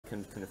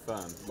can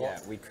confirm. Yeah,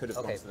 we could have.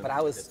 Okay, but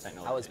I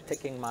was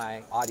picking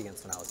my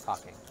audience when I was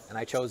talking, and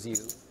I chose you,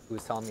 who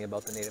was telling me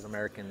about the Native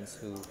Americans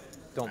who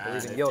don't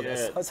believe in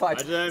yoga. So I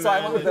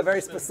went with a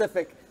very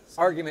specific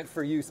argument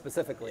for you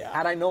specifically.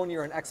 Had I known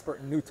you're an expert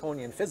in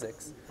Newtonian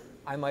physics,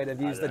 I might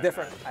have used a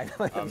different.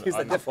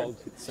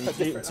 Some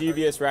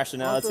dubious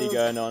rationality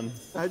going on.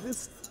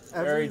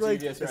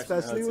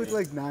 Especially with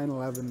like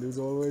 9/11, there's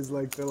always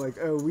like they're like,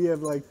 oh, we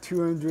have like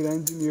 200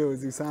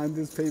 engineers who signed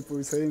this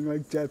paper saying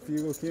like jet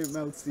fuel can't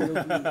melt steel.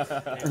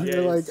 And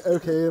you're like,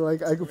 okay,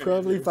 like I could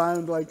probably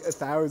find like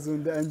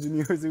 1,000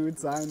 engineers who would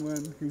sign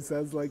one who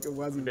says like it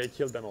wasn't. They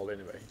killed them all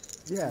anyway.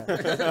 Yeah.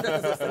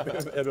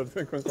 I don't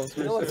think you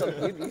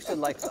should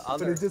like the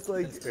other just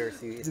like,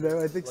 conspiracy. You know,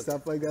 I think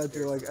stuff like that,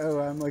 you're like, oh,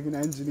 I'm like an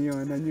engineer,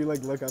 and then you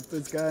like look up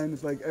this guy and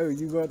it's like, oh,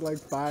 you got like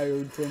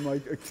fired from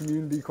like a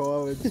community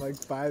college like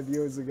 5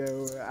 years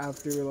ago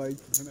after like,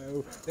 you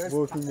know,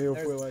 working there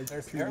for like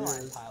 2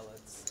 years.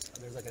 Pilots.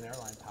 There's like an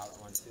airline pilot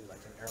one too,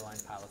 like an airline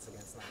pilots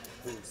against them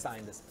who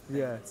signed this thing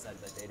that said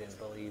that they didn't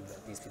believe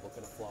that these people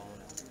could have flown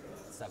a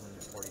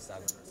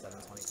 747 or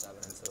 727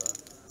 into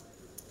a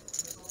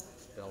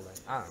building.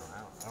 I don't know.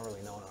 I don't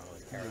really know. I don't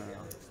really care, to be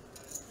honest.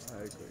 I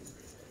agree.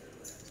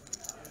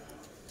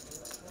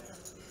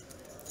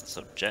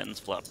 So Jetten's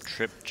flop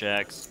trip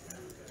jacks.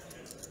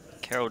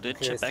 Carrel did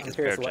chip back his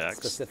pair jacks.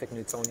 Specific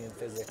Newtonian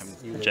physics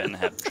Jetten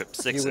had trip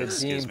sixes.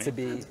 You would deem to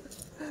be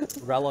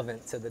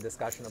relevant to the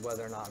discussion of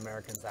whether or not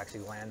Americans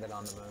actually landed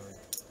on the moon.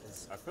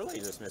 I feel like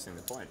you're just missing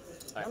the point.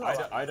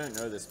 I don't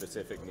know the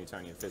specific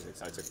Newtonian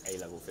physics. I took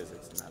A-level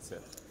physics and that's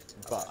it.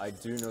 But I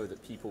do know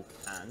that people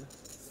can,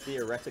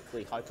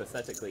 theoretically,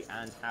 hypothetically,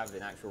 and have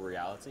in actual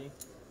reality,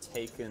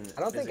 taken.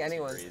 I don't think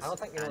anyone's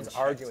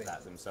arguing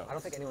that themselves. I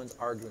don't think anyone's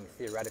arguing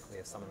theoretically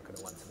if someone could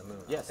have went to the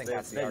moon. Yes, I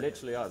think they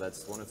literally are.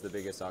 That's one of the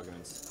biggest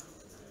arguments.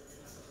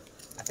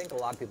 I think a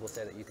lot of people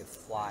say that you could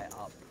fly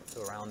up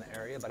to around the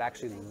area, but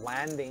actually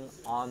landing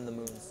on the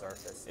moon's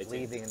surface,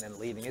 leaving and then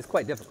leaving, is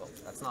quite difficult.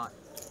 That's not.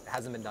 It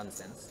hasn't been done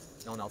since.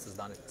 No one else has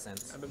done it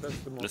since.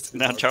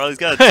 Now Charlie's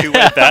got a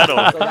two-way battle.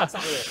 So that's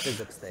not really a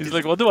physics thing. He's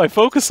like, what do I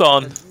focus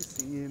on?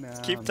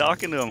 Keep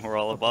talking to him,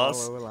 Horala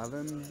boss.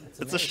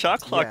 It's a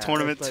shot clock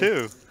tournament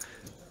too.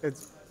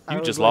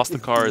 You just lost the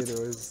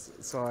cards.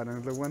 So I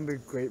don't know, one of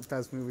the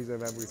best movies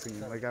I've ever seen.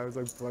 Like I was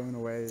like blown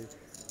away.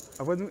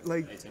 I wasn't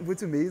like.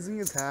 What's amazing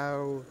is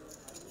how.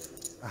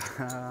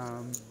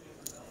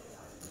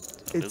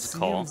 It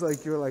seems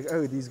like you're like,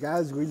 oh, these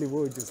guys really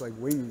were just like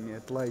winging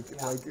it, like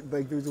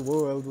there's a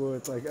world where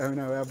it's like, oh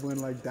no, everyone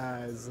like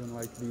dies and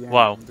like the end,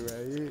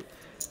 right?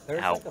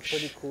 There's like a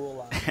pretty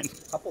cool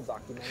couple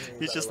documentaries.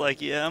 He's just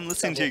like, yeah, I'm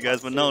listening to you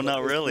guys, but no,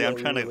 not really. I'm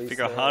trying to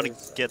figure out how to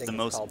get the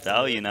most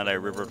value now that I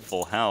rivered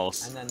full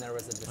house. And then there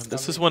was a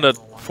This is when that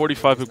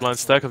 45 big blind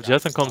stack of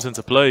Jetten comes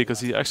into play,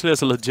 because he actually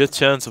has a legit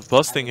chance of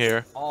busting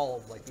here.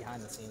 All like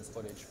behind the scenes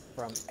footage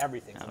from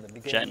everything. From the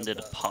beginning. Jetten did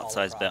a pot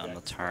size bet on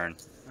the turn.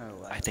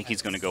 I think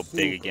he's going to go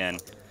big again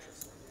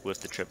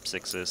with the trip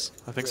sixes.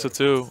 I think so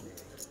too.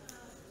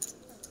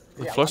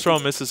 The flush draw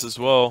misses as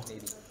well.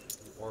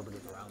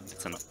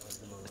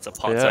 It's a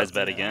pot size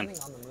bet again.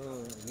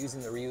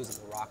 Using the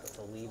reusable rocket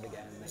to leave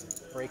again, and then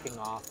breaking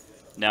off.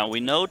 Now we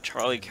know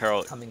Charlie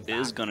Carrel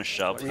is going to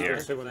shove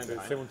here.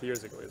 70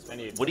 years ago.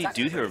 What do you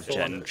do here with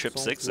Jetten? Trip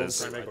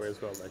sixes?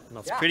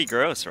 It's pretty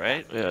gross,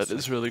 right? Yeah, it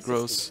is really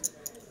gross.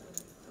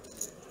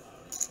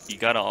 You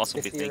gotta also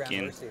be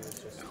thinking,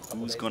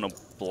 who's gonna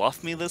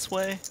bluff me this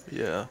way?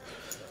 Yeah.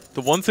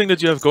 The one thing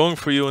that you have going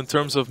for you in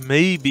terms of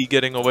maybe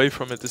getting away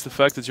from it is the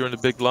fact that you're in the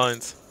big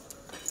blinds.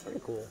 Pretty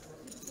cool.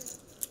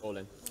 All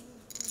in.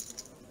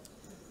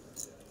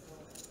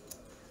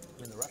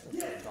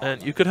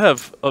 And you could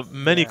have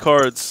many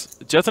cards.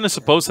 Jetten is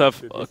supposed to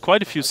have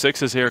quite a few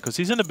sixes here because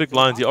he's in a big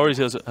blind. He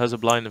already has a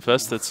blind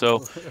invested,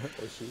 so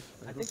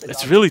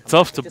it's really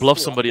tough to bluff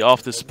somebody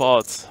off this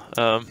spot.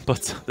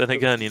 But then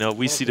again, you know,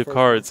 we see the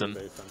cards and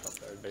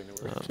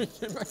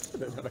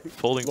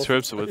folding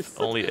trips with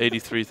only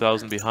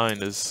 83,000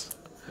 behind is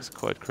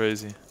quite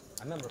crazy.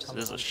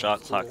 This is a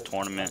shot clock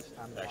tournament.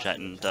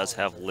 Jetten does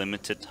have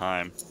limited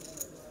time.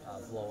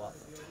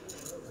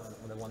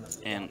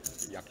 And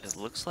it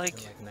looks like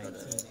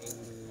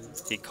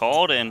he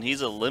called and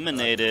he's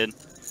eliminated.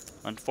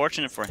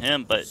 Unfortunate for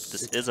him, but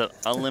this is an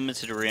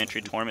unlimited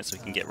re-entry tournament, so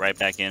he can get right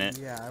back in it.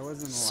 Yeah, I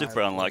wasn't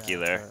super unlucky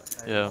there.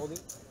 Yeah.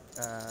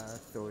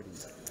 30.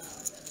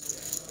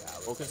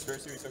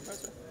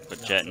 But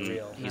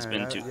Jetten, he's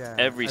been to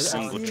every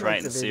single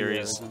Triton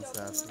series.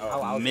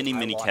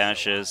 Many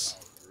caches,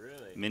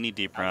 many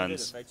deep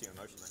runs.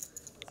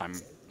 I'm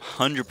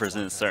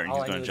 100% certain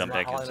he's going to jump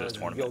back into this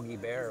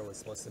tournament.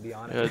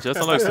 Yeah,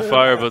 Jetten likes to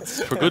fire, but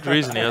for good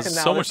reason. He has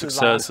so much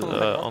success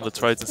on the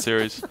Triton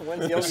series.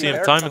 You see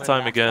him time and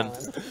time again,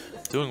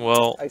 doing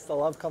well. I used to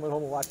love coming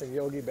home and watching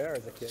Yogi Bear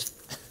as a kid.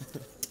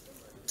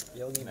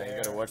 Yogi Bear.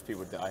 You gotta watch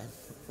people die.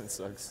 It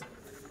sucks.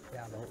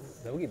 Yeah,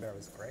 the Yogi Bear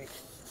was great.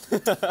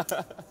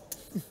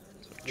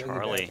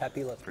 Charlie,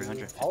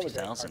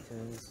 350,000.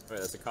 Wait,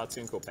 there's a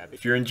cartoon called Peppy.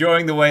 If you're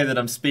enjoying the way that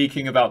I'm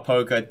speaking about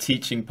poker,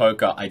 teaching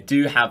poker, I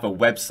do have a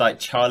website,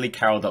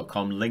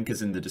 charliecarrel.com. Link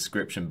is in the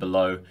description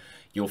below.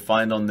 You'll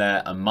find on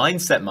there a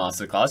mindset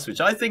masterclass,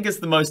 which I think is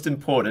the most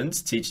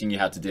important, teaching you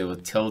how to deal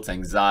with tilt,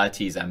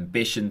 anxieties,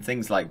 ambition,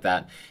 things like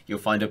that. You'll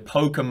find a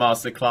poker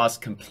masterclass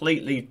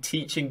completely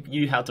teaching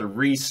you how to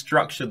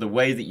restructure the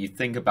way that you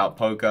think about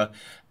poker.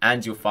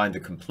 And you'll find a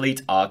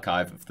complete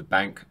archive of the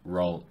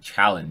bankroll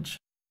challenge.